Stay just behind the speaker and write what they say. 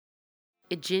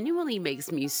It genuinely makes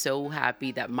me so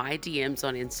happy that my DMs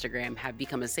on Instagram have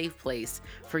become a safe place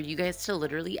for you guys to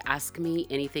literally ask me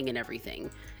anything and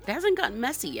everything. It hasn't gotten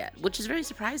messy yet, which is very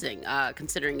surprising,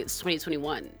 considering it's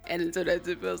 2021. And sometimes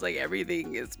it feels like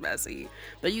everything is messy.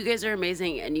 But you guys are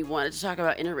amazing, and you wanted to talk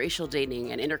about interracial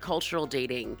dating and intercultural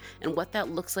dating and what that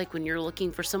looks like when you're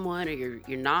looking for someone, or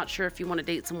you're not sure if you want to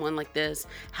date someone like this.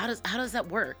 How does that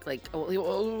work? Like,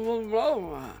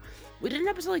 we did an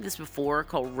episode like this before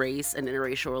called Race and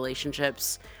Interracial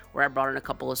Relationships, where I brought in a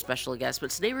couple of special guests. But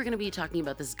today we're going to be talking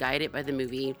about this guided by the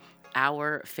movie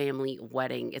Our Family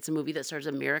Wedding. It's a movie that stars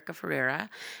America Ferrera,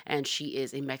 and she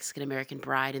is a Mexican-American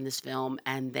bride in this film.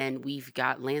 And then we've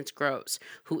got Lance Gross,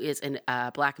 who is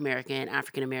a Black American,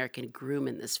 African-American groom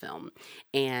in this film.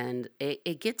 And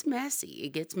it gets messy. It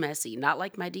gets messy. Not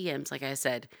like my DMs, like I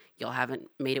said. Y'all haven't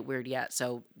made it weird yet,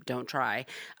 so don't try.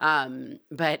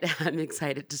 But I'm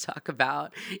excited to talk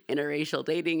about interracial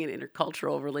dating and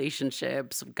intercultural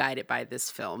relationships guided by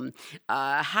this film.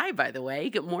 Hi, by the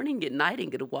way. Good morning, good night, and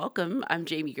good welcome. I'm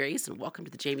Jamie Grace, and welcome to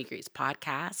the Jamie Grace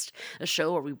Podcast, a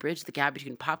show where we bridge the gap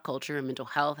between pop culture and mental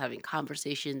health, having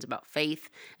conversations about faith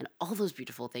and all those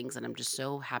beautiful things. And I'm just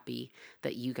so happy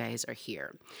that you guys are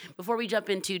here. Before we jump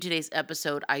into today's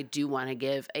episode, I do want to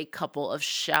give a couple of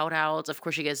shout outs. Of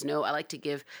course, you guys know I like to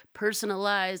give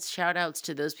personalized shout outs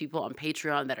to those people on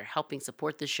Patreon that are helping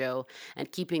support the show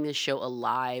and keeping this show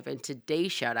alive. And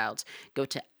today's shout outs go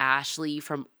to Ashley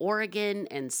from Oregon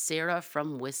and Sarah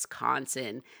from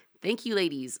Wisconsin. Thank you,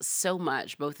 ladies, so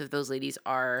much. Both of those ladies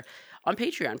are on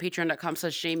Patreon,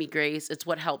 patreon.com/Jamie Grace. It's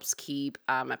what helps keep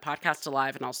my podcast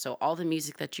alive, and also all the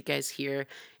music that you guys hear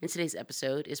in today's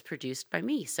episode is produced by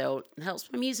me. So it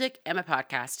helps my music and my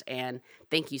podcast, and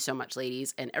thank you so much,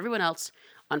 ladies, and everyone else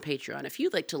on Patreon. If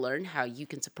you'd like to learn how you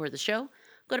can support the show,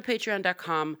 go to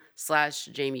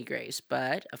patreon.com/Jamie Grace.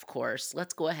 But of course,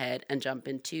 let's go ahead and jump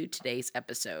into today's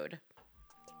episode.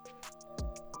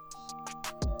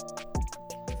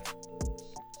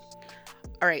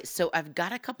 All right, so I've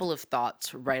got a couple of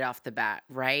thoughts right off the bat,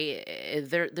 right?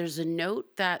 There's a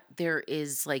note that there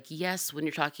is like, yes, when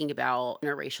you're talking about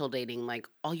interracial dating, like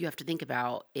all you have to think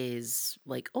about is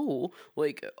like, well,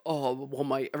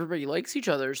 my everybody likes each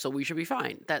other, so we should be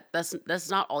fine.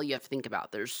 That's not all you have to think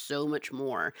about. There's so much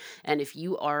more. And if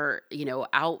you are,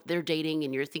 out there dating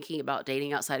and you're thinking about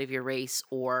dating outside of your race,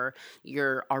 or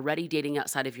you're already dating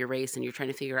outside of your race and you're trying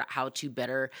to figure out how to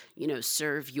better,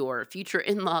 serve your future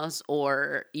in-laws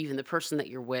or even the person that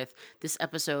you're with, this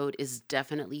episode is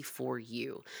definitely for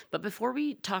you. But before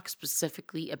we talk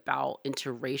specifically about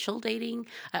interracial dating,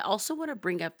 I also want to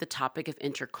bring up the topic of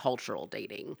intercultural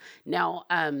dating. Now,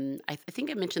 I think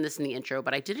I mentioned this in the intro,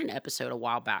 but I did an episode a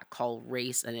while back called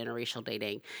Race and Interracial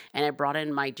Dating, and I brought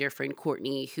in my dear friend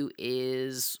Courtney, who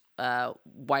is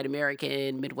white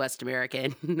American, Midwest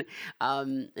American,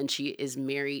 and she is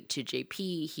married to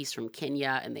JP. He's from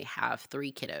Kenya, and they have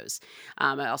 3 kiddos.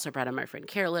 I also brought in my friend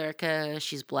Carol Erica.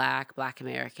 She's Black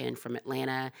American from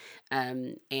Atlanta,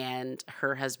 and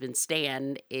her husband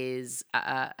Stan is,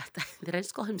 did I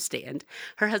just call him Stan?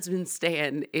 Her husband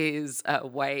Stan is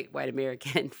white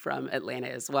American from Atlanta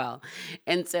as well.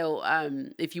 And so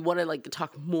if you want to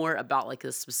talk more about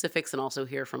the specifics and also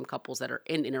hear from couples that are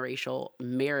in interracial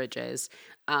marriages,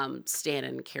 Stan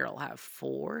and Carol have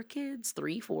 4 kids,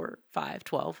 3, 4, 5,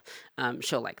 12.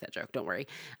 She'll like that joke, don't worry.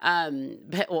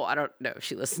 But I don't know if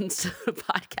she listens to the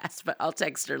podcast, but I'll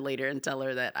text her later and tell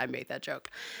her that I made that joke,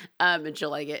 and she'll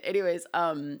like it. Anyways,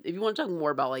 if you want to talk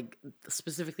more about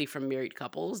specifically from married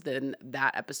couples, then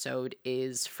that episode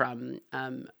is from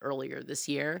earlier this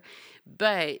year.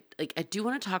 But I do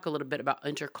want to talk a little bit about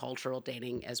intercultural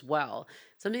dating as well.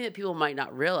 Something that people might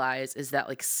not realize is that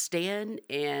Stan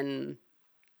and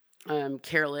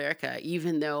Carol Erica,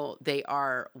 even though they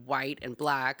are white and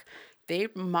Black, they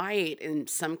might in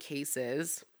some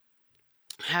cases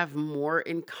have more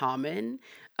in common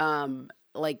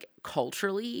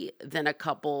culturally than a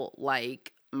couple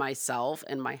like myself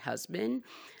and my husband,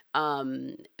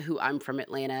 who I'm from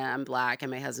Atlanta, I'm Black, and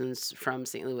my husband's from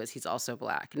St. Louis. He's also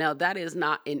Black. Now, that is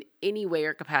not in any way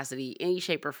or capacity, any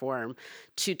shape or form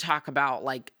to talk about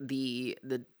the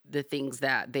things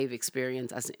that they've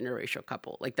experienced as an interracial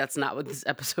couple. That's not what this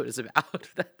episode is about.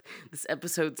 This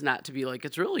episode's not to be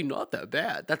it's really not that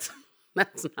bad.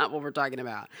 That's not what we're talking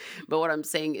about. But what I'm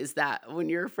saying is that when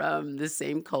you're from the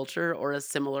same culture or a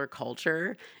similar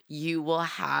culture, you will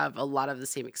have a lot of the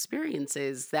same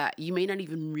experiences that you may not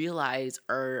even realize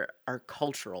are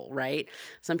cultural, right?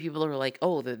 Some people are like,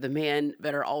 "Oh, the man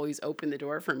better always open the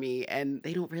door for me," and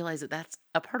they don't realize that that's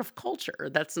a part of culture.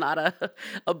 That's not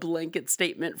a blanket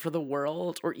statement for the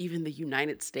world or even the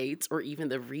United States or even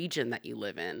the region that you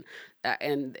live in.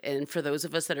 And for those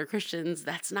of us that are Christians,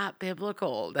 that's not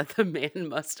biblical. That the man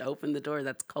must open the door.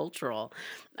 That's cultural,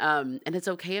 and it's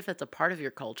okay if that's a part of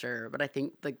your culture. But I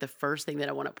think like the first thing that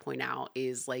I want to point out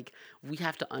is like we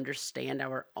have to understand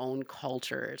our own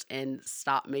cultures and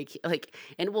stop making like,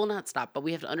 and we'll not stop, but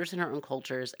we have to understand our own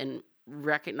cultures and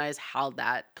recognize how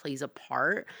that plays a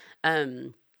part.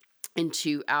 Um,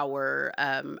 into our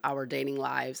dating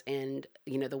lives and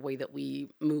the way that we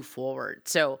move forward.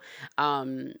 So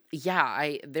yeah,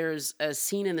 I there's a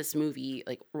scene in this movie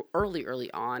like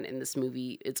early on in this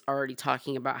movie. It's already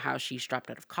talking about how she's dropped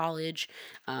out of college.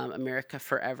 America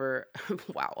forever.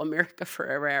 Wow, America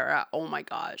forever era. Oh my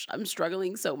gosh, I'm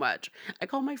struggling so much. I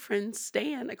call my friend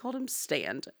Stan. I called him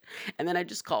Stan, and then I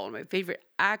just call one of my favorite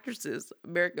actresses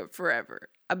America forever.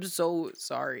 I'm so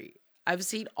sorry. I've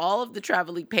seen all of the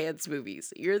Traveling Pants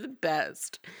movies. You're the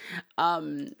best.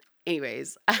 Um,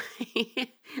 anyways,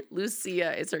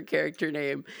 Lucia is her character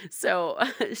name. So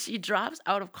she drops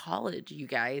out of college, you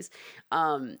guys.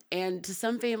 And to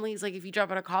some families, like if you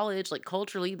drop out of college, like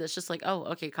culturally, that's just like, oh,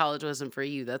 okay, college wasn't for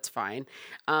you. That's fine.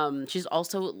 She's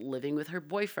also living with her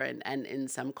boyfriend, and in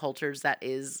some cultures, that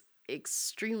is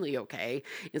extremely okay.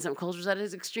 In some cultures, that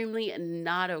is extremely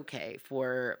not okay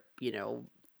for,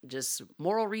 just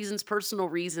moral reasons, personal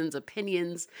reasons,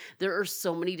 opinions. There are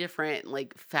so many different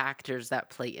like factors that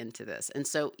play into this. And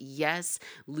so, yes,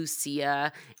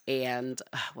 Lucia and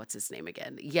what's his name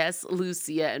again? Yes,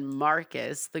 Lucia and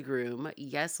Marcus, the groom.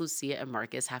 Yes, Lucia and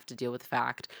Marcus have to deal with the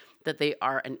fact that they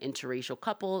are an interracial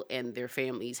couple and their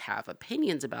families have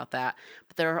opinions about that.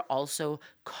 But there are also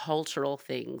cultural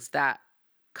things that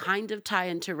kind of tie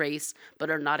into race, but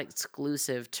are not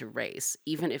exclusive to race.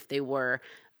 Even if they were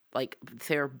like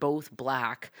they're both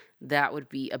black, that would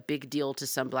be a big deal to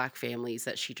some black families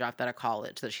that she dropped out of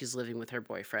college, that she's living with her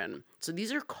boyfriend. So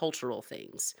these are cultural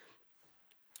things.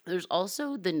 There's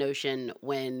also the notion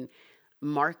when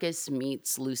Marcus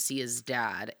meets Lucia's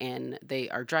dad and they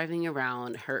are driving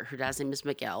around, her dad's name is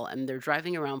Miguel, and they're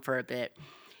driving around for a bit,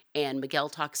 and Miguel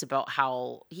talks about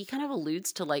how he kind of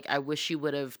alludes to like, I wish you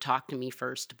would have talked to me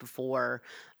first before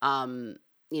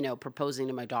proposing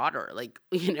to my daughter. Like,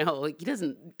 like he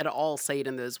doesn't at all say it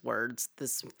in those words.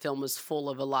 This film is full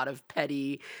of a lot of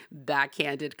petty,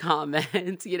 backhanded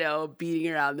comments,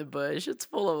 beating around the bush. It's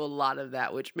full of a lot of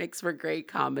that, which makes for great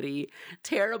comedy.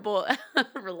 Terrible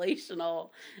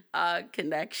relational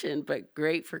connection, but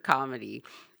great for comedy.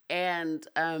 And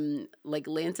like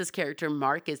Lance's character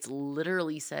Marcus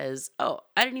literally says, "Oh,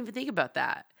 I didn't even think about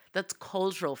that." That's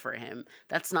cultural for him.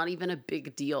 That's not even a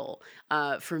big deal.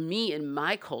 For me, in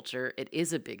my culture, it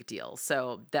is a big deal.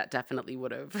 So that definitely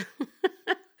would have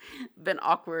been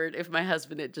awkward if my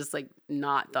husband had just like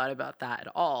not thought about that at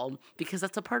all, because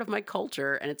that's a part of my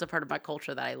culture and it's a part of my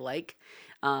culture that I like,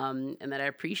 and that I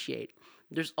appreciate.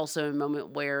 There's also a moment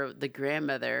where the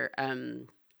grandmother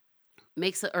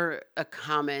makes a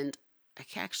comment.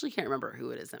 Actually can't remember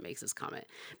who it is that makes this comment,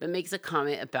 but makes a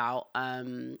comment about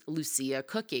Lucia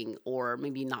cooking or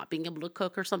maybe not being able to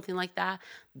cook or something like that.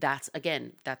 That's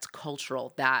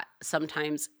cultural. That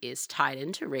sometimes is tied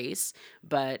into race,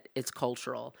 but it's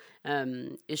cultural.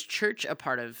 Is church a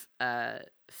part of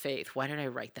faith? Why did I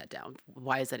write that down?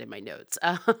 Why is that in my notes?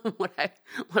 What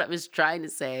I was trying to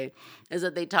say is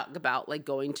that they talk about like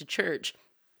going to church,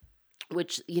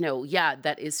 which, yeah,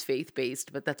 that is faith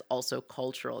based, but that's also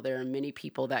cultural. There are many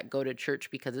people that go to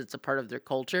church because it's a part of their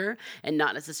culture and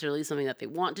not necessarily something that they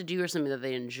want to do or something that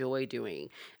they enjoy doing.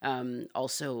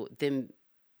 Also, them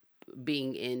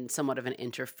being in somewhat of an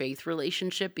interfaith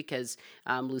relationship because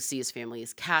Lucia's family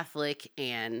is Catholic,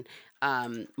 and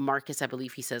Marcus, I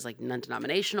believe he says like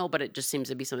non-denominational, but it just seems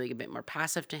to be something a bit more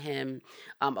passive to him.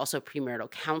 Also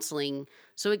premarital counseling.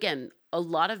 So again, a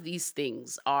lot of these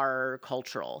things are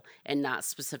cultural and not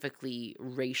specifically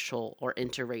racial or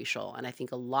interracial. And I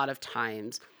think a lot of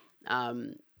times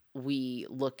um, we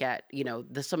look at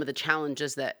some of the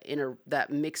challenges that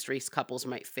mixed race couples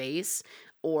might face,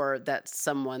 or that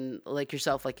someone like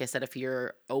yourself, like I said, if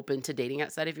you're open to dating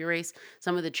outside of your race,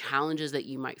 some of the challenges that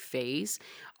you might face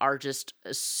are just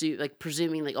like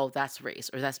presuming like, oh, that's race,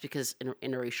 or that's because in an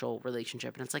interracial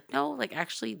relationship. And it's like, no, like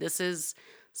actually this is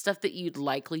stuff that you'd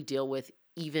likely deal with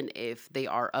even if they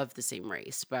are of the same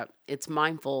race. But it's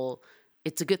mindful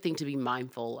it's a good thing to be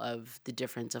mindful of the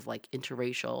difference of like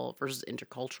interracial versus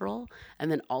intercultural.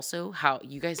 And then also how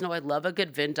you guys know I love a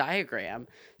good Venn diagram.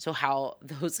 So how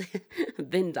those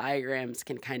Venn diagrams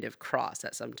can kind of cross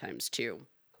at sometimes too.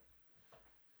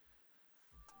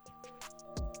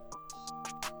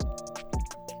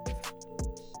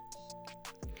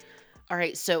 All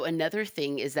right. So another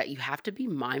thing is that you have to be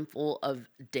mindful of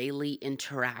daily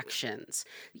interactions.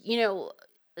 You know,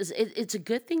 it's a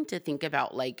good thing to think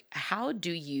about like how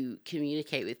do you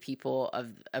communicate with people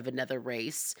of another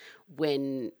race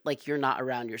when like you're not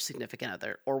around your significant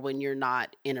other or when you're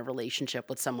not in a relationship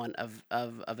with someone of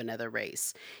another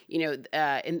race. You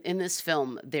know, in this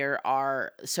film there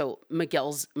are so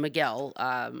Miguel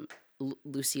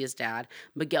Lucia's dad.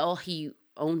 Miguel, he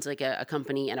owns like a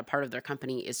company, and a part of their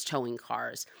company is towing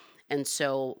cars. And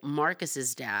so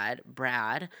Marcus's dad,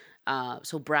 Brad,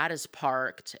 so Brad is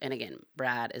parked, and again,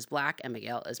 Brad is black and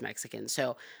Miguel is Mexican.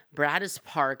 So Brad is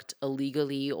parked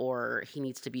illegally, or he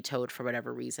needs to be towed for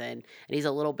whatever reason, and he's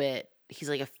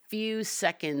like a few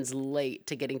seconds late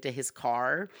to getting to his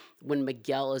car when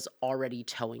Miguel is already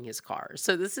towing his car.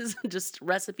 So this is just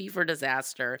recipe for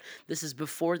disaster. This is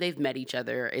before they've met each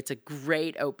other. It's a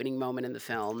great opening moment in the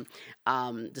film.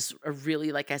 Just a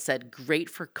really, like I said, great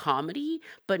for comedy,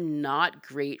 but not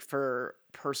great for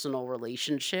personal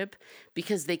relationship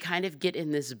because they kind of get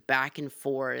in this back and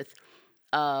forth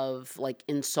of like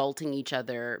insulting each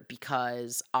other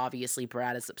because obviously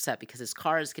Brad is upset because his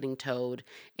car is getting towed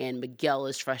and Miguel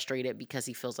is frustrated because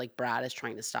he feels like Brad is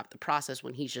trying to stop the process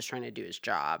when he's just trying to do his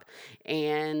job.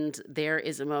 And there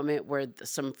is a moment where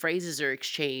some phrases are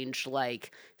exchanged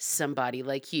like somebody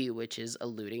like you, which is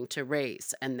alluding to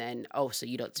race. And then, oh, so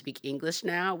you don't speak English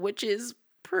now, which is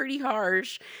pretty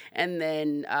harsh. And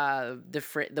then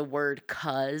the word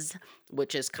cuz,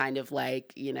 which is kind of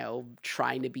like, you know,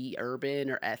 trying to be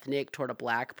urban or ethnic toward a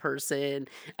black person.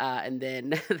 And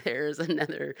then there's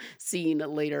another scene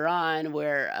later on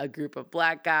where a group of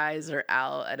black guys are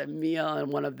out at a meal and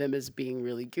one of them is being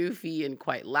really goofy and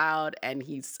quite loud. And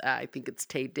he's, I think it's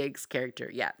Tay Diggs'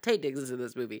 character. Yeah, Tay Diggs is in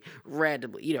this movie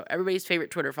randomly. You know, everybody's favorite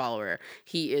Twitter follower.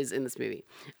 He is in this movie.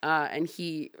 And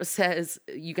he says,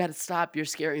 "You got to stop. You're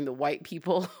scaring the white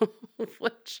people,"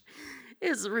 which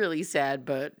is really sad,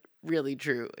 but really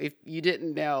true. If you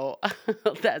didn't know,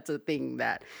 that's a thing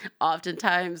that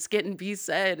oftentimes can be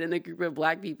said in a group of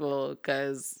black people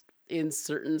because in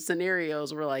certain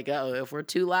scenarios, we're like, oh, if we're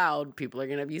too loud, people are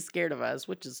going to be scared of us,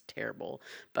 which is terrible,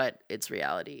 but it's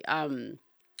reality.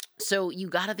 So you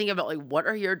got to think about like what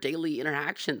are your daily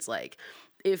interactions like?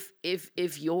 If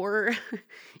your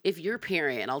if your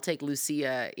parent, and I'll take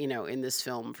Lucia, you know, in this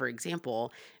film for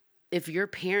example, if your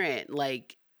parent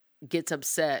like gets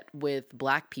upset with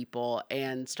black people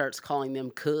and starts calling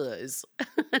them cuz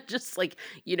just like,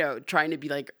 you know, trying to be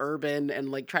like urban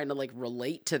and like trying to like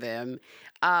relate to them,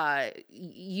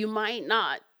 you might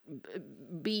not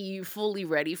be fully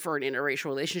ready for an interracial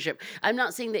relationship. I'm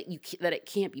not saying that that it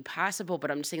can't be possible,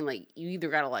 but I'm just saying like you either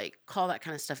got to like call that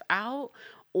kind of stuff out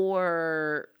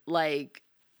or like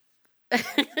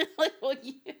like, well,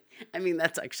 I mean,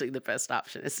 that's actually the best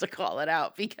option is to call it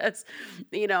out because,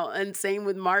 you know, and same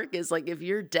with Marcus. Like, if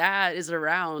your dad is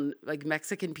around like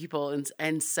Mexican people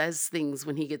and says things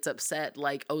when he gets upset,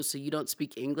 like, "Oh, so you don't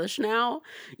speak English now?"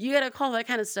 You got to call that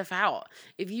kind of stuff out.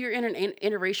 If you're in an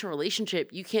interracial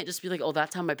relationship, you can't just be like, "Oh,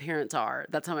 that's how my parents are.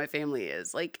 That's how my family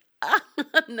is." Like,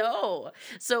 no.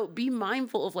 So be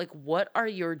mindful of like, what are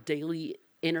your daily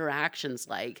interactions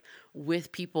like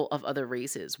with people of other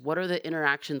races? What are the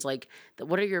interactions like?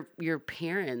 What are your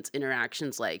parents'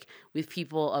 interactions like with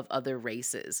people of other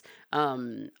races?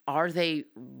 Are they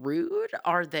rude?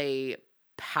 Are they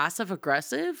passive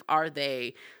aggressive? Are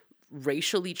they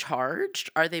racially charged?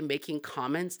 Are they making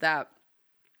comments that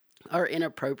are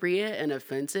inappropriate and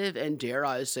offensive and dare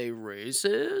I say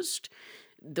racist?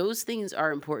 Those things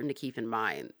are important to keep in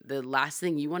mind. The last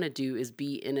thing you want to do is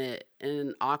be in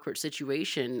an awkward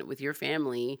situation with your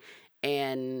family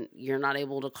and you're not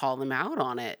able to call them out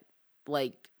on it.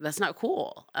 Like that's not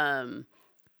cool.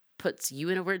 Puts you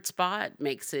in a weird spot,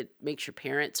 makes your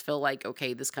parents feel like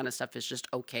okay, this kind of stuff is just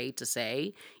okay to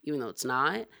say even though it's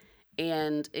not.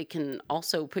 And it can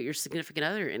also put your significant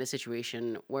other in a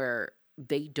situation where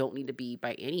they don't need to be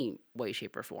by any way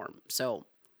shape or form. So,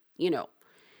 you know,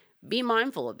 be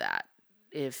mindful of that.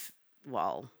 If,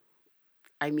 well,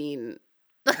 I mean,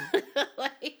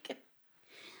 like,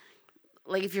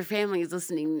 like if your family is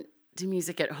listening to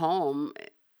music at home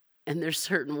and there's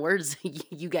certain words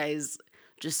you guys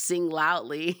just sing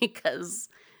loudly because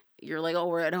you're like, oh,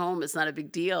 we're at home, it's not a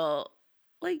big deal.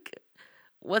 Like,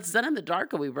 what's done in the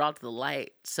dark will be brought to the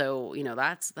light. So,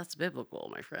 that's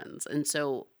biblical, my friends. And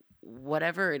so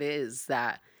whatever it is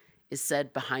that is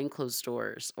said behind closed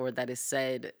doors, or that is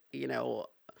said,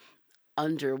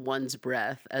 under one's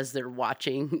breath as they're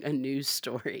watching a news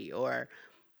story, or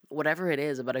whatever it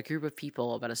is about a group of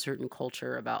people, about a certain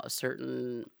culture, about a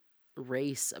certain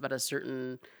race, about a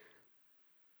certain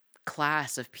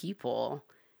class of people,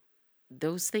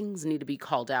 those things need to be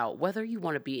called out, whether you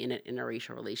want to be in an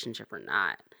interracial relationship or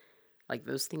not. Like,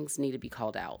 those things need to be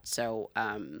called out. So,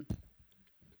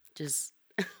 just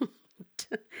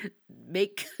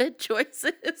make good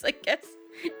choices, I guess,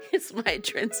 is my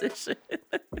transition.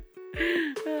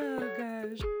 Oh,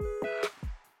 gosh.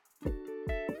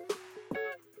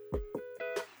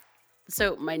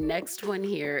 So my next one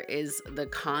here is the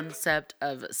concept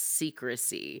of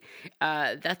secrecy.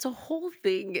 That's a whole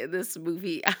thing in this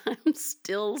movie. I'm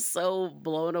still so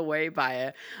blown away by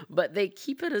it, but they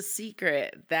keep it a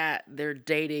secret that they're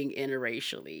dating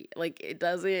interracially. Like, it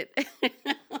doesn't.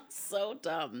 So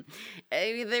dumb.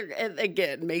 I mean, and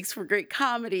again, makes for great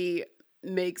comedy.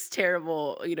 Makes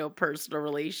terrible, personal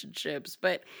relationships,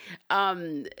 but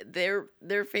their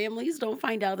families don't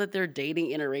find out that they're dating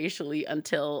interracially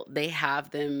until they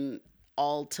have them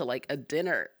all to like a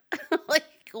dinner. Like,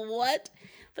 what?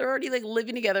 They're already like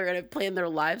living together and have planned their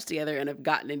lives together and have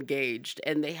gotten engaged,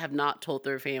 and they have not told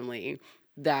their family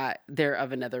that they're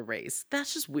of another race.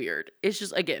 That's just weird. It's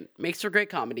just, again, makes for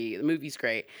great comedy. The movie's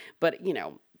great, but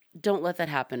don't let that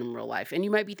happen in real life. And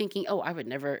you might be thinking, oh, I would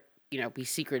never be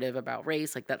secretive about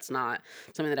race. Like, that's not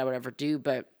something that I would ever do.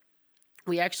 But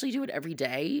we actually do it every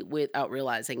day without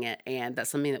realizing it. And that's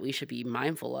something that we should be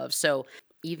mindful of. So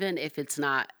even if it's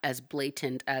not as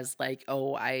blatant as like,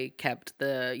 oh, I kept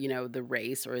the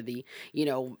race or the,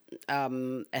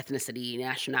 ethnicity,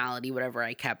 nationality, whatever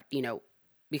I kept,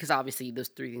 because obviously those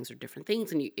three things are different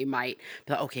things, and it might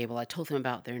be like, okay, well, I told them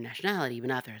about their nationality, but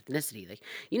not their ethnicity. Like,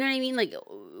 you know what I mean? Like,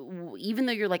 even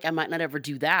though you're like, I might not ever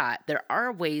do that, there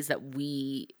are ways that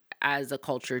we as a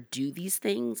culture do these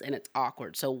things, and it's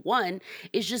awkward. So one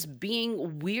is just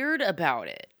being weird about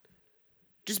it.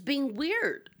 Just being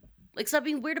weird. Like, stop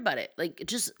being weird about it. Like,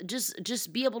 just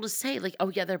be able to say, like, oh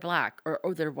yeah, they're black, or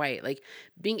they're white. Like,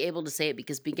 being able to say it,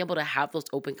 because being able to have those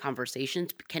open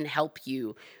conversations can help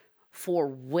you for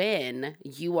when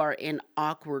you are in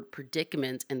awkward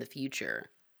predicaments in the future.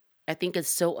 I think it's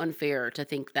so unfair to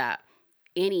think that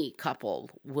any couple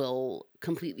will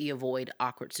completely avoid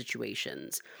awkward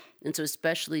situations. And so,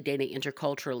 especially dating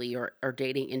interculturally, or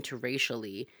dating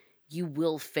interracially, you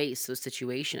will face those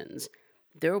situations.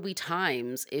 There will be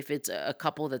times, if it's a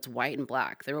couple that's white and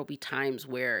black, there will be times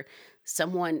where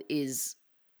someone is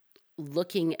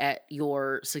looking at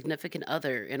your significant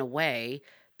other in a way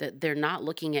that they're not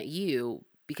looking at you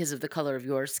because of the color of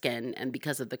your skin and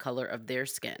because of the color of their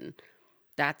skin.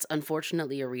 That's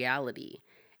unfortunately a reality.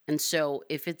 And so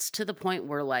if it's to the point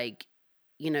where, like,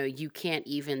 you can't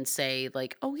even say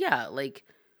like, oh yeah, like,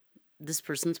 this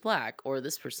person's black, or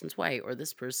this person's white, or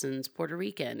this person's Puerto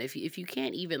Rican. If you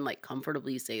can't even like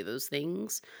comfortably say those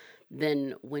things,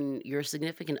 then when your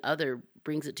significant other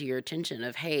brings it to your attention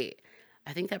of, hey,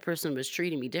 I think that person was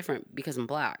treating me different because I'm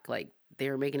black, like, they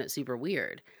were making it super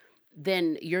weird,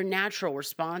 then your natural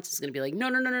response is going to be like, no,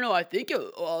 no, no, no, no, I think it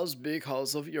was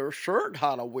because of your shirt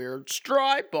had a weird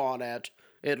stripe on it.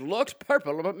 It looked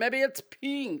purple, but maybe it's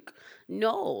pink.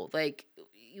 No, like,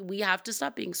 we have to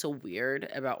stop being so weird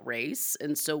about race,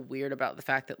 and so weird about the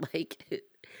fact that, like,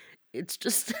 it's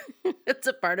just, it's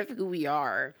a part of who we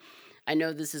are. I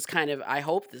know this is kind of, I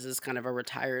hope this is kind of a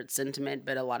retired sentiment,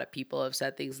 but a lot of people have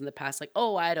said things in the past like,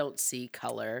 oh, I don't see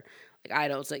color. Like, I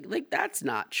don't see, like, that's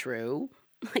not true.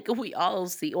 Like, we all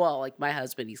see, well, like, my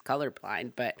husband, he's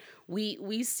colorblind, but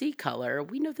we see color.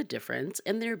 We know the difference,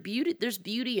 and there's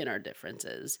beauty in our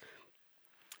differences.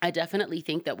 I definitely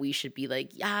think that we should be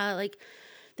like, yeah, like,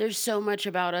 there's so much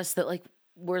about us that, like,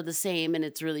 we're the same, and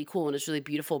it's really cool and it's really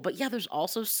beautiful. But yeah, there's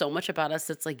also so much about us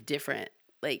that's like different.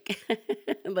 Like,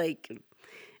 like,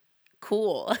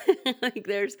 cool. Like,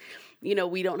 there's, we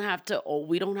don't have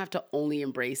to only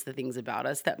embrace the things about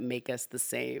us that make us the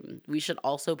same. We should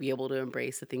also be able to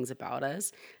embrace the things about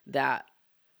us that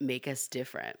make us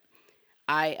different.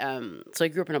 So I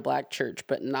grew up in a black church,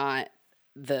 but not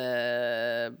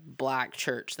the black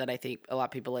church that I think a lot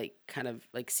of people like kind of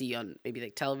like see on maybe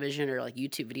like television or like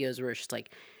YouTube videos, where it's just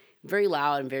like very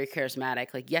loud and very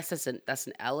charismatic. Like, yes, that's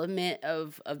an element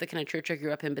of the kind of church I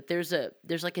grew up in, but there's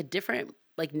like a different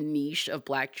like niche of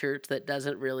black church that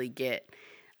doesn't really get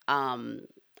I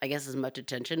guess as much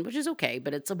attention, which is okay,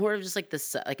 but it's more of just like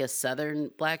this, like a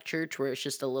southern black church, where it's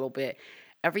just a little bit,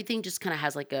 everything just kind of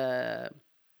has like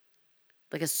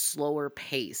like a slower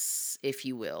pace, if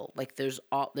you will. Like there's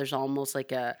almost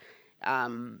like a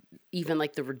even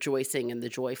like the rejoicing and the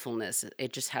joyfulness,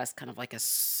 it just has kind of like a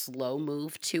slow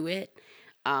move to it.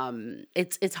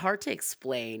 It's hard to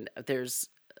explain. There's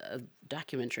a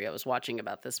documentary I was watching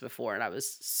about this before, and I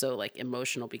was so like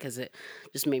emotional because it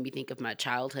just made me think of my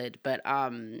childhood. But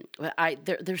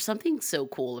there's something so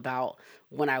cool about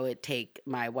when I would take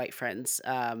my white friends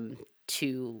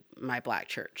to my black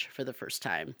church for the first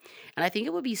time. And I think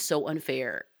it would be so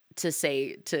unfair to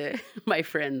say to my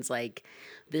friends, like,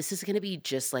 this is going to be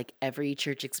just like every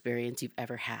church experience you've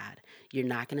ever had. You're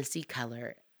not going to see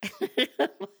color.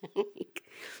 Like,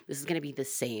 this is going to be the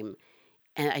same.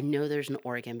 And I know there's an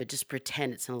organ, but just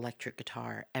pretend it's an electric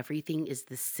guitar. Everything is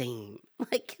the same.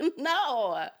 Like,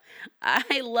 no.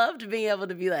 I loved being able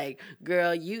to be like,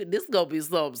 girl, this gonna be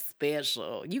something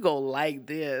special. You gonna like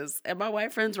this. And my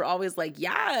white friends were always like,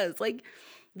 yes. Like,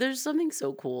 there's something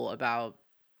so cool about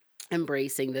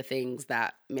embracing the things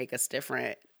that make us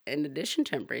different in addition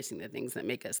to embracing the things that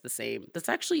make us the same. That's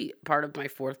actually part of my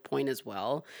fourth point as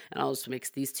well, and I'll just mix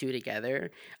these two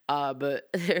together. But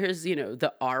there's,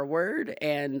 the R word,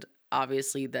 and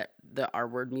obviously that the R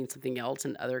word means something else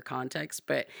in other contexts,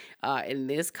 but in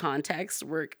this context,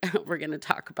 we're going to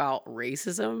talk about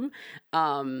racism,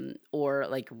 or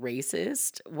like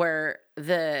racist, where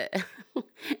the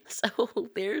so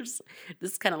there's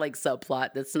this kind of like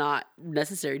subplot that's not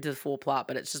necessary to the full plot,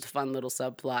 but it's just a fun little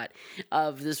subplot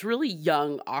of this really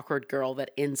young, awkward girl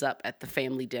that ends up at the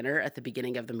family dinner at the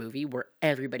beginning of the movie, where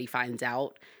everybody finds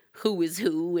out who is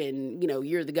who, and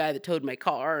you're the guy that towed my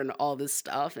car and all this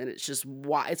stuff, and it's just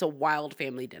it's a wild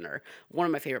family dinner. One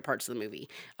of my favorite parts of the movie.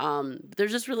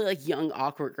 There's this really like young,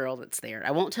 awkward girl that's there.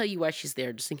 I won't tell you why she's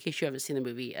there, just in case you haven't seen the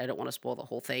movie. I don't want to spoil the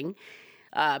whole thing.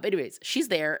 But anyways, she's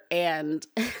there, and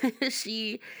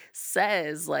she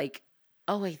says like,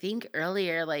 oh, I think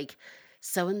earlier, like,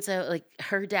 so and so, like,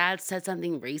 her dad said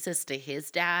something racist to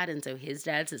his dad, and so his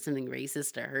dad said something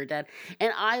racist to her dad.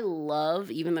 And I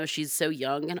love, even though she's so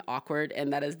young and awkward,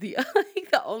 and that is the like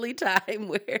the only time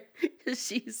where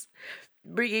she's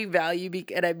bringing value,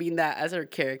 and I mean that as her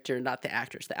character, not the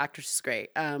actress. The actress is great.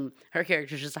 Her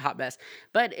character is just a hot mess,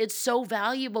 but it's so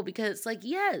valuable because it's like,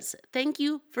 yes, thank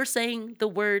you for saying the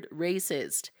word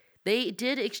racist. They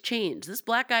did exchange, this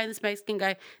black guy and this Mexican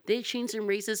guy, they exchanged some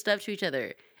racist stuff to each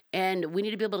other, and we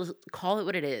need to be able to call it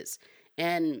what it is.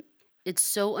 And it's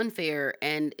so unfair,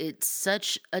 and it's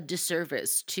such a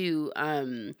disservice to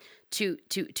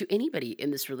anybody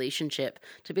in this relationship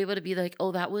to be able to be like,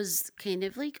 oh, that was kind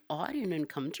of like odd and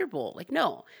uncomfortable. Like,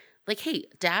 no, like, hey,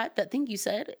 dad, that thing you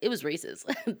said, it was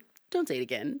racist. Don't say it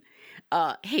again.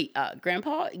 Hey,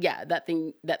 grandpa, yeah, that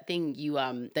thing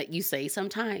that you say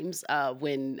sometimes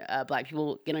when black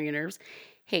people get on your nerves.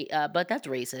 Hey, but that's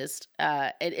racist.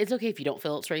 It's okay if you don't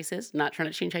feel it's racist. Not trying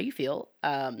to change how you feel.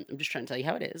 I'm just trying to tell you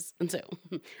how it is. And so,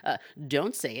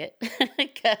 don't say it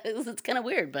because it's kind of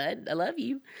weird, bud. I love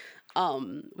you.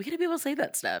 We gotta be able to say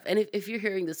that stuff. And if you're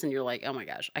hearing this and you're like, oh my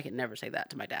gosh, I could never say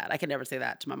that to my dad, I could never say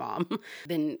that to my mom,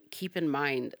 then keep in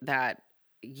mind that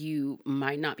you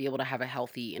might not be able to have a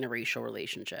healthy interracial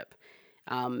relationship.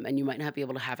 And you might not be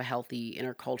able to have a healthy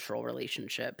intercultural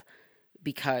relationship,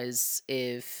 because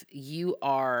if you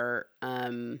are,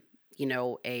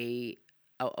 a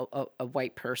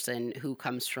white person who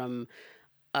comes from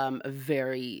a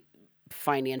very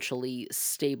financially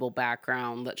stable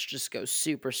background, let's just go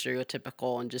super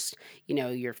stereotypical, and just,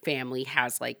 your family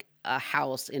has like a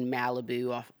house in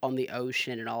Malibu off on the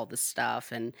ocean and all this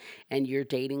stuff, and you're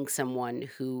dating someone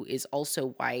who is also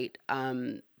white,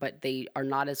 but they are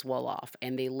not as well off,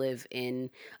 and they live in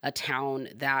a town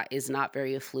that is not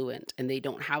very affluent, and they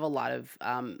don't have a lot of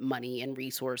money and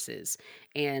resources,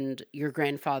 and your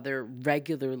grandfather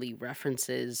regularly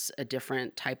references a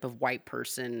different type of white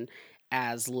person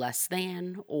as less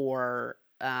than, or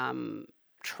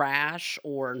trash,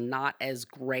 or not as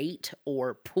great,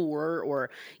 or poor,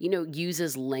 or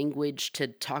uses language to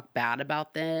talk bad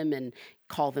about them and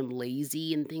call them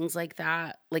lazy and things like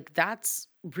that. Like, that's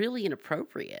really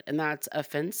inappropriate, and that's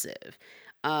offensive.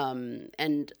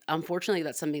 And unfortunately,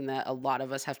 that's something that a lot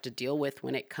of us have to deal with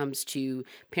when it comes to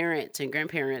parents and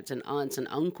grandparents and aunts and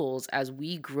uncles, as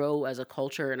we grow as a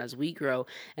culture, and as we grow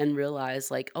and realize,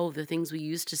 like, oh, the things we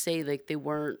used to say, like, they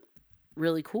weren't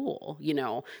really cool.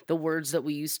 The words that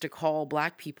we used to call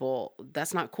black people,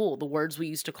 that's not cool. The words we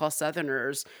used to call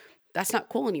Southerners, that's not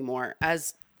cool anymore.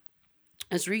 As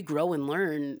we grow and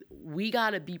learn, we got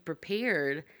to be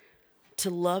prepared to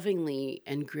lovingly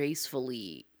and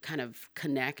gracefully kind of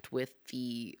connect with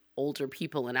the older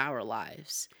people in our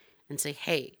lives and say,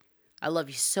 hey, I love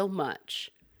you so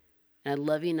much, and I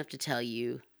love you enough to tell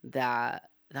you that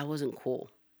wasn't cool.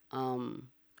 Um,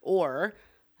 or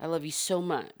I love you so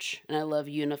much, and I love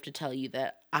you enough to tell you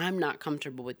that I'm not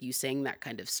comfortable with you saying that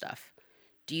kind of stuff.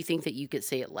 Do you think that you could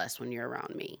say it less when you're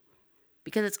around me?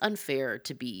 Because it's unfair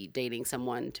to be dating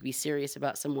someone, to be serious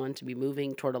about someone, to be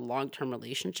moving toward a long term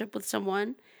relationship with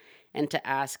someone, and to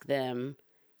ask them,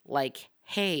 like,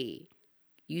 hey,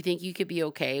 you think you could be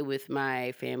okay with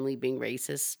my family being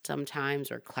racist sometimes,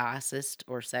 or classist,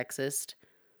 or sexist?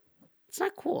 It's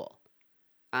not cool.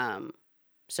 Um,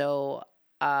 so,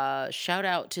 shout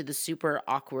out to the super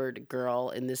awkward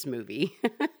girl in this movie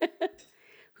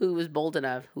who was bold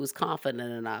enough, who was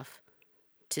confident enough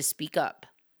to speak up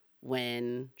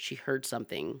when she heard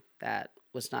something that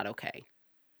was not okay.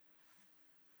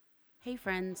 Hey,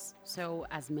 friends. So,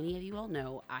 as many of you all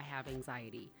know, I have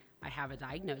anxiety. I have a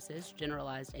diagnosis,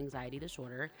 generalized anxiety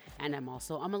disorder, and I'm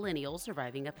also a millennial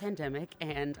surviving a pandemic,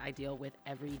 and I deal with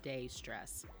everyday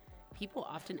stress. People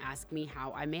often ask me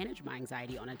how I manage my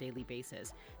anxiety on a daily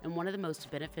basis, and one of the most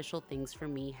beneficial things for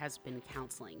me has been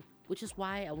counseling, which is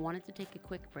why I wanted to take a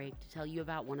quick break to tell you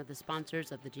about one of the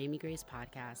sponsors of the Jamie Grace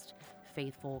podcast,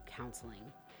 Faithful Counseling.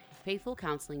 Faithful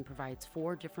Counseling provides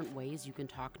 4 different ways you can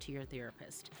talk to your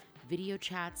therapist: video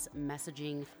chats,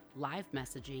 messaging, live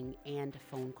messaging, and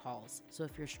phone calls. So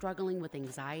if you're struggling with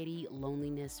anxiety,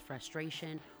 loneliness,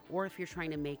 frustration, or if you're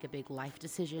trying to make a big life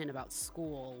decision about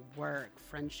school, work,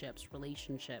 friendships,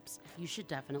 relationships, you should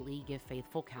definitely give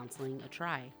Faithful Counseling a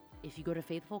try. If you go to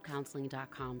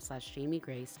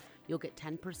faithfulcounseling.com/JamieGrace, you'll get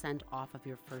 10% off of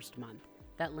your first month.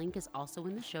 That link is also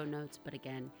in the show notes, but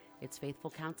again, it's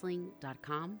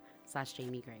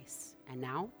faithfulcounseling.com/JamieGrace. And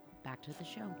now, back to the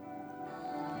show.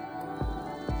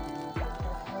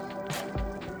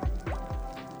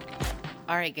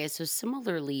 All right, guys. So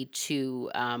similarly to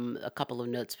a couple of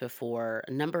notes before,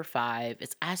 number 5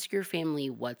 is ask your family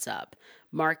what's up.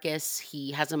 Marcus,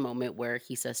 he has a moment where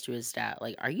he says to his dad,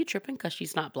 like, "Are you tripping because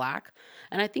she's not black?"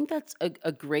 And I think that's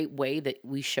a great way that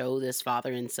we show this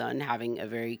father and son having a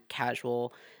very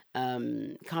casual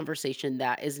conversation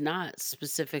that is not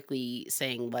specifically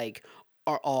saying like,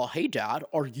 "Hey, Dad,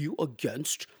 are you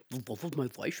against the love of my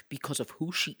life because of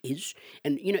who she is?"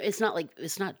 And it's not like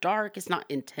it's not dark, it's not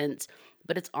intense,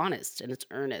 but it's honest and it's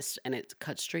earnest and it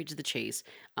cuts straight to the chase.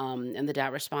 And the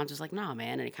dad response is like, "Nah,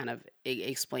 man," and it kind of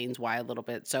explains why a little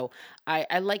bit. So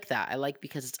I like that. I like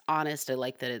because it's honest. I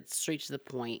like that it's straight to the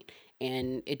point,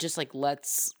 and it just like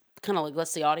lets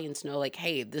the audience know like,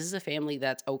 hey, this is a family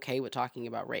that's okay with talking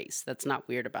about race. That's not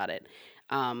weird about it.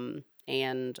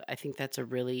 And I think that's a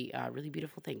really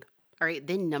beautiful thing. All right,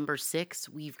 then number 6,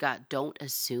 we've got don't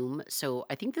assume. So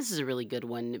I think this is a really good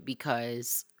one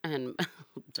because, and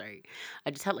sorry, I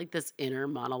just had like this inner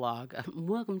monologue.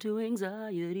 Welcome to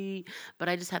anxiety. But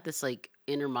I just had this like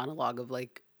inner monologue of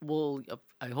like, well,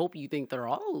 I hope you think they're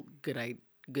all good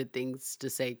things to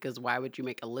say, because why would you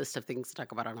make a list of things to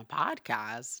talk about on a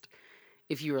podcast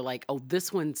if you were like, oh,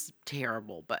 this one's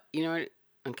terrible? But you know what?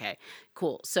 Okay,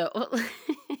 cool. So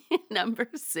number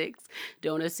 6,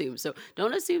 don't assume. So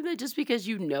don't assume that just because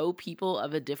you know people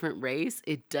of a different race,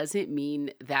 it doesn't mean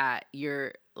that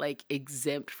you're like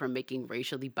exempt from making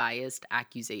racially biased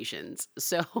accusations.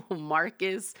 So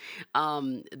Marcus,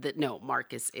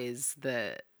 Marcus is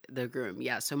the groom.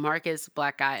 Yeah. So Marcus,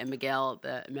 black guy, and Miguel,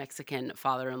 the Mexican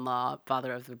father-in-law,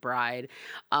 father of the bride.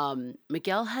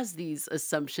 Miguel has these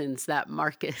assumptions that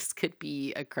Marcus could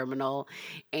be a criminal.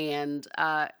 And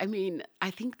I mean,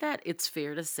 I think that it's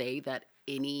fair to say that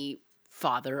any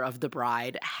father of the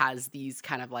bride has these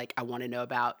kind of like, I want to know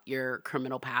about your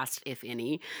criminal past, if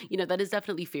any. That is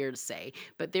definitely fair to say.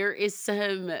 But there's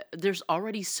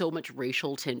already so much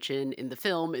racial tension in the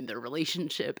film, in their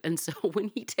relationship. And so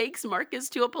when he takes Marcus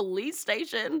to a police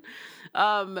station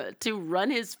to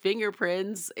run his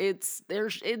fingerprints, it's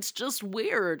just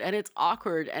weird and it's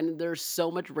awkward. And there's so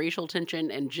much racial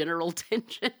tension and general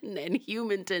tension and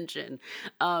human tension.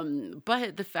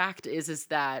 But the fact is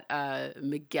that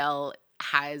Miguel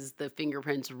has the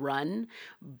fingerprints run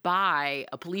by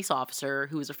a police officer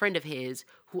who is a friend of his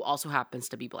who also happens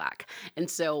to be black. And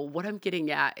so what I'm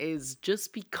getting at is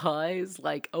just because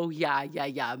like, oh yeah,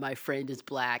 my friend is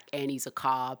black and he's a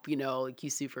cop, like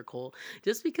he's super cool.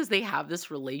 Just because they have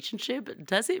this relationship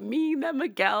doesn't mean that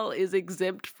Miguel is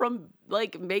exempt from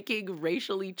like making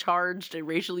racially charged and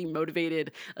racially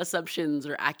motivated assumptions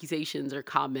or accusations or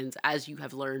comments, as you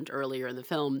have learned earlier in the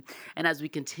film and as we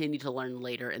continue to learn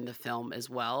later in the film as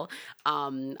well.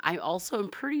 I also am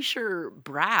pretty sure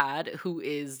Brad, who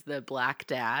is the black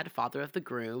dad, father of the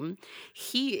groom,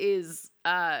 he is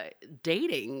uh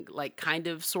dating, like kind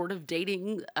of sort of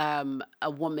dating a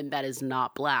woman that is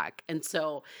not black. And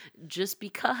so just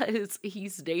because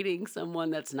he's dating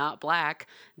someone that's not black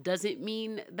doesn't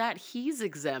mean that he's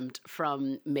exempt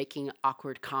from making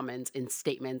awkward comments and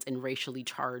statements and racially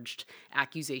charged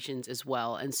accusations as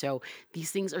well. And so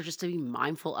these things are just to be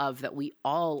mindful of, that we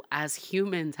all as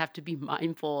humans have to be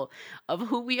mindful of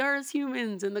who we are as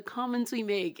humans and the comments we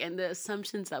make and the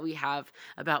assumptions that we have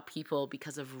about people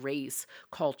because of race,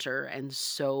 culture, and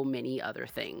so many other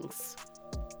things.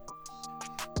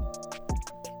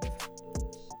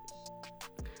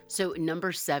 So,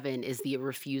 number 7 is the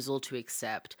refusal to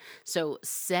accept. So,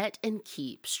 set and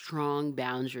keep strong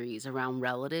boundaries around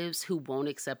relatives who won't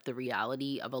accept the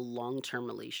reality of a long term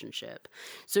relationship.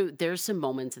 So, there's some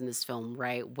moments in this film,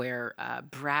 right, where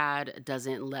Brad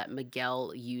doesn't let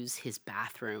Miguel use his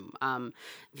bathroom.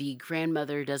 The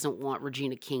grandmother doesn't want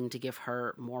Regina King to give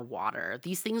her more water.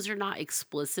 These things are not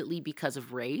explicitly because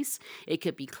of race, it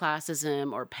could be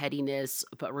classism or pettiness,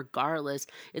 but regardless,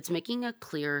 it's making a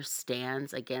clear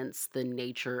stance against the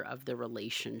nature of the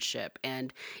relationship,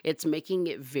 and it's making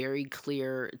it very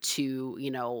clear to,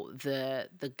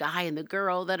 the guy and the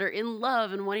girl that are in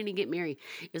love and wanting to get married,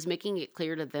 is making it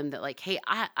clear to them that, like, hey,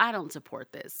 I don't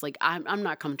support this. Like, I'm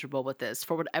not comfortable with this.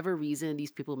 For whatever reason,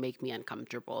 these people make me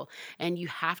uncomfortable. And you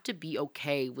have to be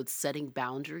okay with setting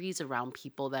boundaries around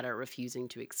people that are refusing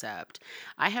to accept.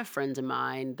 I have friends of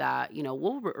mine that,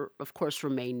 will, of course,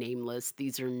 remain nameless.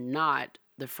 These are not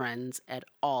the friends at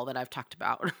all that I've talked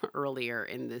about earlier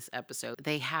in this episode.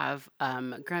 They have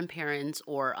grandparents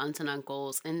or aunts and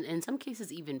uncles, and in some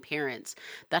cases, even parents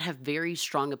that have very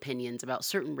strong opinions about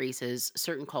certain races,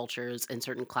 certain cultures, and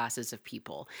certain classes of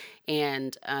people.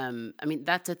 And I mean,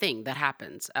 that's a thing that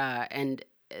happens. And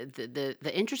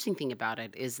the interesting thing about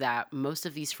it is that most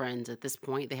of these friends at this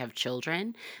point, they have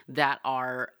children that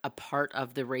are a part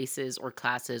of the races or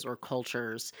classes or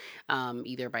cultures,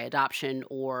 either by adoption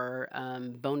or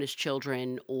bonus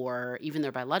children, or even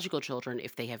their biological children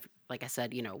if they have, like I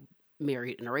said,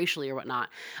 married interracially or whatnot.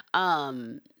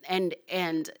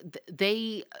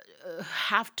 They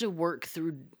have to work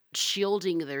through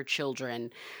shielding their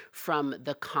children from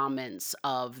the comments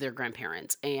of their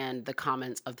grandparents and the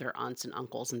comments of their aunts and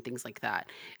uncles and things like that.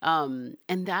 And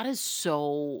that is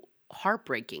so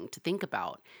heartbreaking to think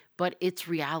about, but it's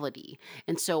reality.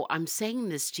 And so I'm saying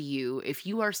this to you, if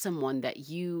you are someone that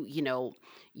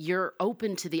you're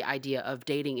open to the idea of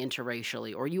dating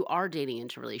interracially, or you are dating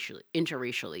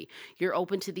interracially, you're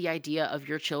open to the idea of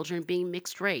your children being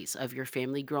mixed race, of your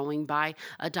family growing by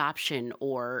adoption,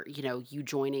 or, you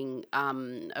joining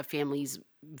a family's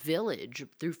village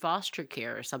through foster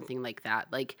care or something like that.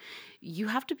 Like, you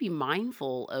have to be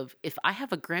mindful of, if I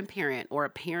have a grandparent or a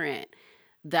parent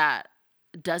that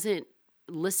doesn't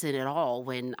listen at all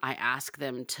when I ask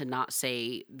them to not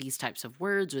say these types of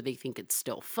words, or they think it's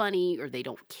still funny, or they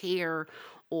don't care,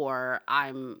 or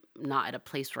I'm not at a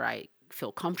place where I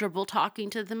feel comfortable talking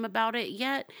to them about it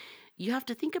yet, you have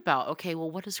to think about, okay,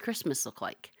 well, what does Christmas look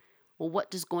like? Well,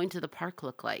 what does going to the park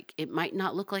look like? It might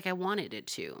not look like I wanted it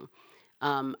to.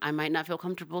 I might not feel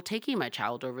comfortable taking my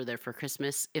child over there for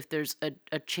Christmas if there's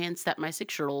a chance that my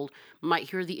 6-year-old might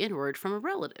hear the N word from a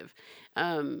relative.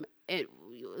 It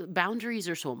Boundaries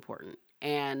are so important,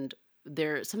 and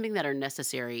they're something that are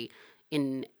necessary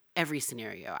in every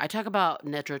scenario. I talk about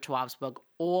Nedra Tawwab's book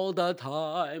all the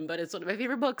time, but it's one of my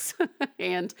favorite books,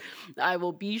 and I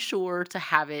will be sure to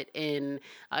have it in.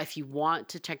 If you want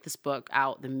to check this book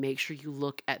out, then make sure you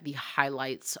look at the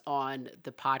highlights on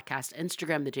the podcast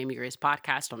Instagram, the Jamie Grace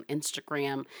Podcast on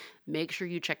Instagram. Make sure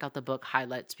you check out the book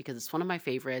highlights because it's one of my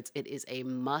favorites. It is a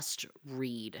must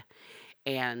read.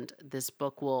 And this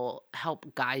book will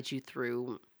help guide you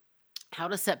through how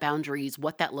to set boundaries,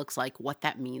 what that looks like, what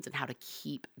that means, and how to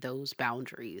keep those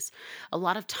boundaries. A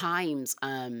lot of times,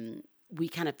 we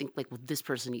kind of think like, well, this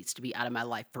person needs to be out of my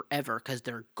life forever because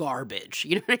they're garbage.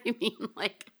 You know what I mean?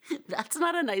 Like, that's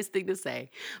not a nice thing to say.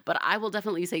 But I will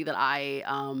definitely say that I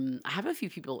have a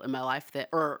few people in my life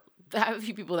I have a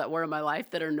few people that were in my life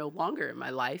that are no longer in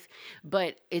my life,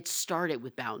 but it started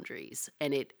with boundaries,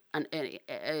 and it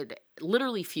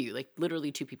literally few, like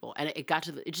literally 2 people, and it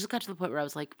just got to the point where I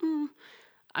was like,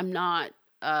 I'm not.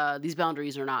 These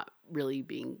boundaries are not really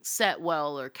being set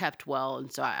well or kept well,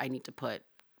 and so I need to put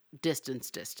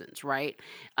distance, right?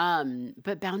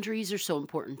 But boundaries are so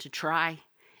important to try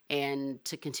and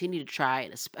to continue to try,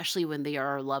 and especially when they are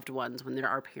our loved ones, when they're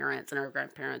our parents and our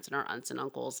grandparents and our aunts and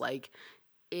uncles, like,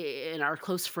 and our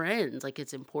close friends. Like,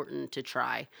 it's important to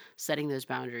try setting those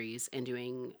boundaries and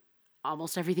doing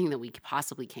almost everything that we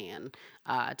possibly can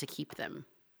to keep them.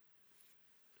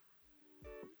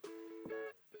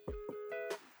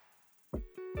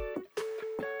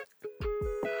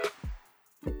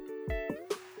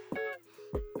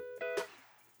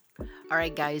 All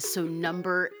right, guys. So,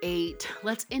 number 8,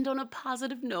 let's end on a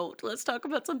positive note. Let's talk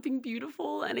about something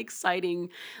beautiful and exciting.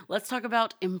 Let's talk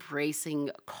about embracing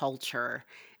culture.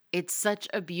 It's such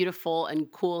a beautiful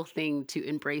and cool thing to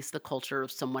embrace the culture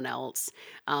of someone else.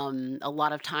 A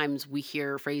lot of times we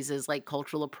hear phrases like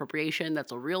cultural appropriation.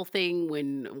 That's a real thing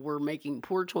when we're making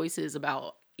poor choices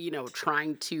about,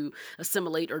 trying to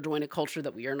assimilate or join a culture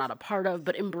that we are not a part of.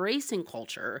 But embracing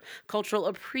culture, cultural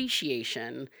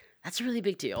appreciation, that's a really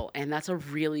big deal. And that's a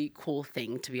really cool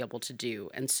thing to be able to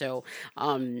do. And so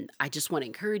I just want to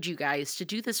encourage you guys to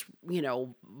do this,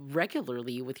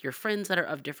 regularly with your friends that are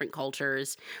of different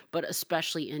cultures, but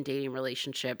especially in dating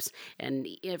relationships. And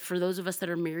for those of us that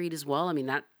are married as well, I mean,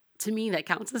 that to me, that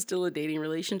counts as still a dating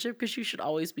relationship because you should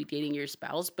always be dating your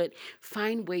spouse, but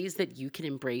find ways that you can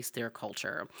embrace their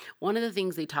culture. One of the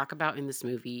things they talk about in this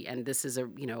movie, and this is a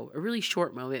really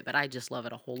short moment, but I just love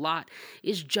it a whole lot,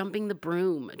 is jumping the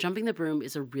broom. Jumping the broom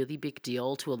is a really big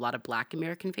deal to a lot of Black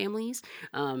American families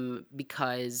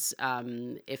because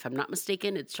if I'm not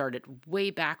mistaken, it started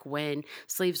way back when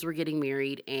slaves were getting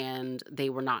married and they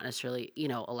were not necessarily,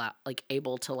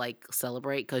 able to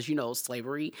celebrate because,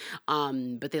 slavery.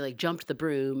 But they jumped the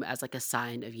broom as a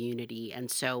sign of unity. And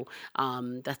so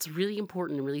that's really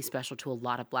important and really special to a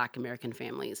lot of Black American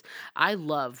families. I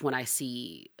love when I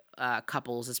see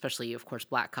couples, especially, of course,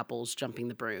 Black couples jumping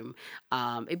the broom.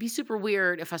 It'd be super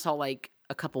weird if I saw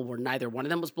a couple where neither one of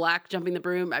them was Black jumping the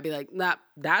broom. I'd be like, nah,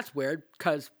 that's weird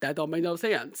because that don't make no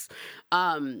sense.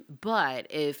 But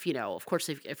if, of course,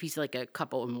 if he's a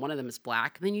couple and one of them is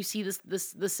Black, then you see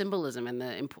the symbolism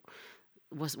and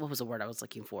what was the word I was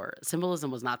looking for?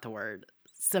 Symbolism was not the word.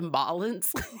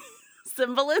 Symbolance?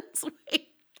 Symbolance? Wait.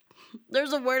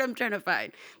 There's a word I'm trying to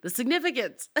find. The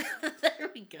significance.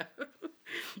 There we go.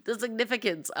 The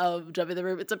significance of jumping the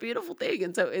room. It's a beautiful thing.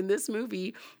 And so in this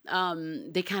movie,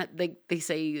 they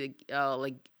say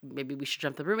maybe we should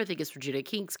jump the room. I think it's Regina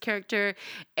King's character,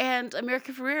 and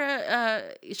America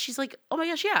Ferrera. She's like, oh my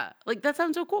gosh, yeah, that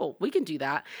sounds so cool. We can do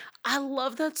that. I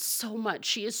love that so much.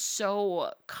 She is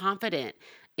so confident.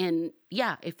 And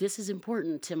yeah, if this is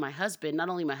important to my husband, not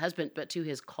only my husband, but to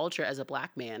his culture as a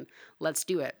Black man, let's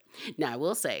do it. Now, I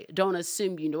will say, don't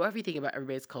assume you know everything about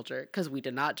everybody's culture because we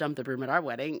did not jump the broom at our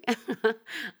wedding.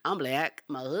 I'm Black.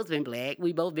 My husband Black.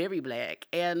 We both very Black.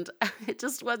 And it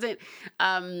just wasn't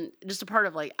just a part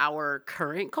of our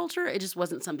current culture. It just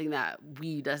wasn't something that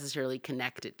we necessarily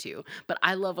connected to. But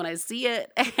I love when I see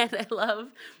it. And I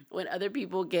love when other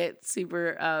people get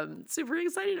super, super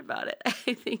excited about it.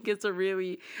 I think it's a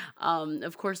really,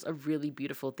 of course, a really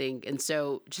beautiful thing. And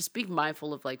so just be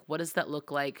mindful of what does that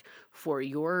look like for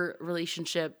your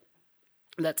relationship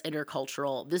that's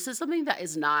intercultural. This is something that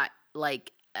is not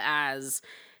as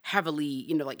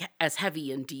heavily, as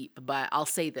heavy and deep, but I'll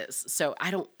say this. So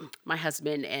my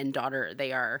husband and daughter,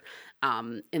 they are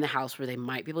in the house where they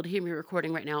might be able to hear me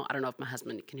recording right now. I don't know if my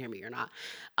husband can hear me or not.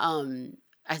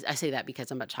 I say that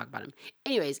because I'm about to talk about him.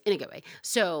 Anyways, in a good way.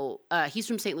 So he's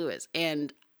from St. Louis,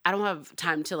 and I don't have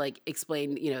time to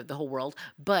explain, the whole world,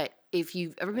 but if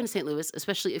you've ever been to St. Louis,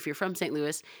 especially if you're from St.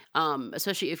 Louis,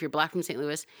 especially if you're Black from St.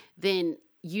 Louis, then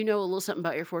you know a little something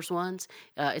about Air Force Ones.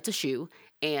 It's a shoe,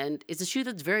 and it's a shoe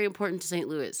that's very important to St.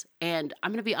 Louis. And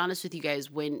I'm going to be honest with you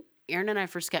guys, when Aaron and I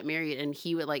first got married and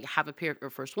he would have a pair of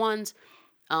Air Force Ones,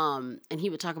 and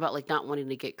he would talk about not wanting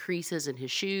to get creases in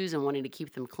his shoes and wanting to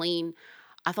keep them clean,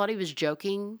 I thought he was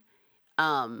joking.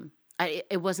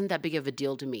 It wasn't that big of a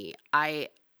deal to me.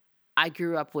 I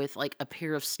grew up with a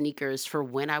pair of sneakers for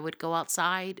when I would go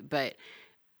outside, but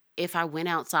if I went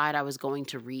outside, I was going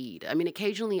to read. I mean,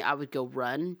 occasionally I would go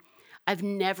run. I've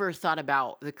never thought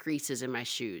about the creases in my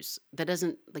shoes. That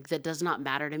does not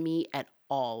matter to me at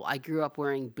all. I grew up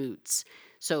wearing boots.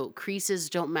 So creases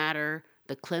don't matter.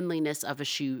 The cleanliness of a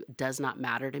shoe does not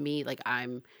matter to me.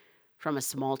 I'm from a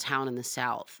small town in the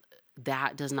South.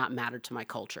 That does not matter to my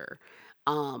culture.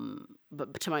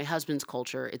 But to my husband's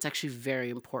culture, it's actually very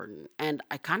important. And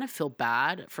I kind of feel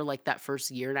bad for that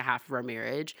first year and a half of our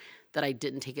marriage that I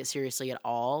didn't take it seriously at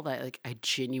all. That I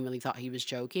genuinely thought he was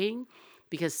joking,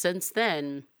 because since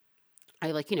then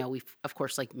I we've of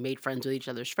course made friends with each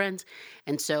other's friends.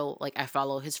 And so I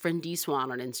follow his friend D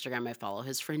Swan on Instagram. I follow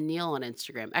his friend Neil on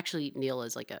Instagram. Actually, Neil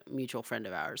is a mutual friend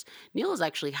of ours. Neil is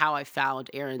actually how I found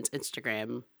Aaron's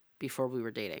Instagram before we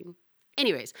were dating.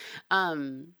 Anyways,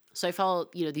 so I follow,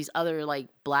 these other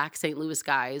Black St. Louis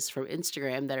guys from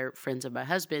Instagram that are friends of my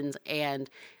husband's, and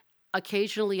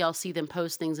occasionally I'll see them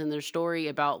post things in their story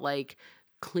about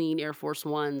clean Air Force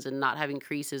Ones and not having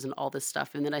creases and all this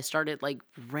stuff. And then I started like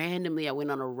randomly, I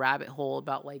went on a rabbit hole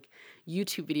about like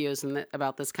YouTube videos and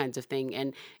about this kinds of thing.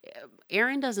 And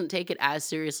Aaron doesn't take it as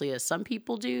seriously as some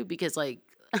people do because like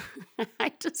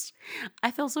I just,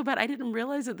 I felt so bad. I didn't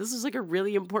realize that this was like a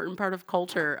really important part of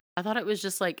culture. I thought it was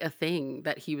just like a thing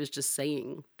that he was just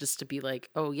saying just to be like,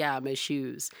 oh yeah, my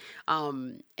shoes.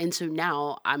 And so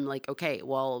now I'm like, okay,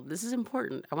 well, this is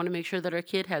important. I want to make sure that our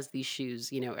kid has these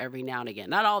shoes, every now and again.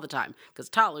 Not all the time, because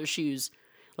toddler shoes,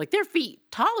 like their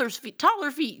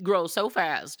taller feet grow so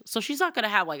fast. So she's not going to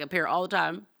have like a pair all the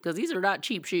time because these are not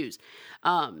cheap shoes.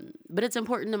 But it's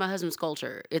important to my husband's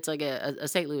culture. It's like a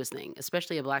St. Louis thing,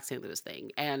 especially a Black St. Louis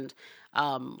thing. And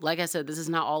like I said, this is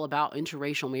not all about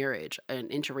interracial marriage and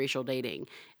interracial dating.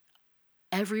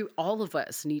 All of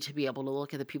us need to be able to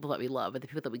look at the people that we love and the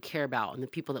people that we care about and the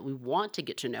people that we want to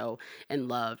get to know and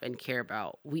love and care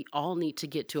about. We all need to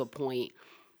get to a point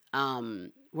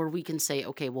where we can say,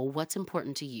 okay, well, what's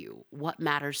important to you? What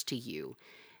matters to you?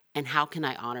 And how can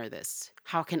I honor this?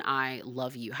 How can I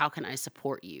love you? How can I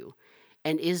support you?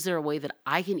 And is there a way that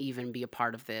I can even be a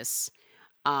part of this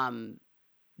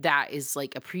that is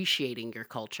like appreciating your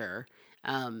culture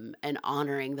and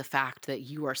honoring the fact that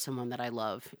you are someone that I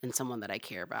love and someone that I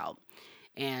care about?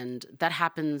 And that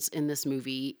happens in this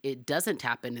movie. It doesn't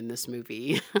happen in this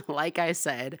movie. Like I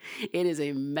said, it is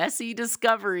a messy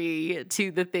discovery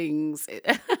to the things,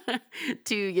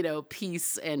 to,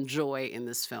 peace and joy in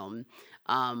this film.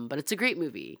 But it's a great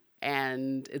movie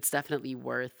and it's definitely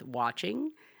worth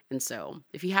watching. And so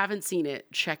if you haven't seen it,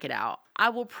 check it out. I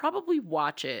will probably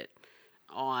watch it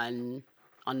on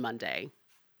Monday.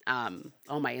 On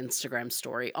my Instagram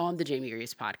story on the Jamie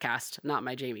Grace podcast, not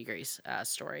my Jamie Grace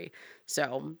story.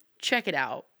 So check it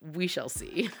out. We shall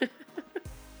see.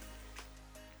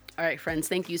 All right, friends,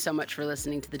 thank you so much for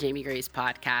listening to the Jamie Grace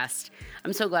podcast.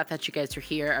 I'm so glad that you guys are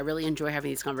here. I really enjoy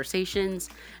having these conversations,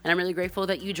 and I'm really grateful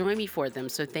that you join me for them.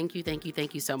 So thank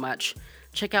you so much.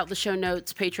 Check out the show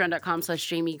notes,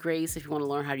 patreon.com/Jamie Grace if you want to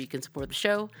learn how you can support the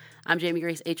show. I'm Jamie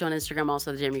Grace H on Instagram,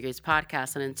 also the Jamie Grace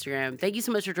podcast on Instagram. Thank you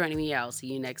so much for joining me. I'll see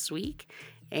you next week.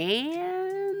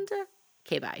 And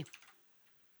okay, bye.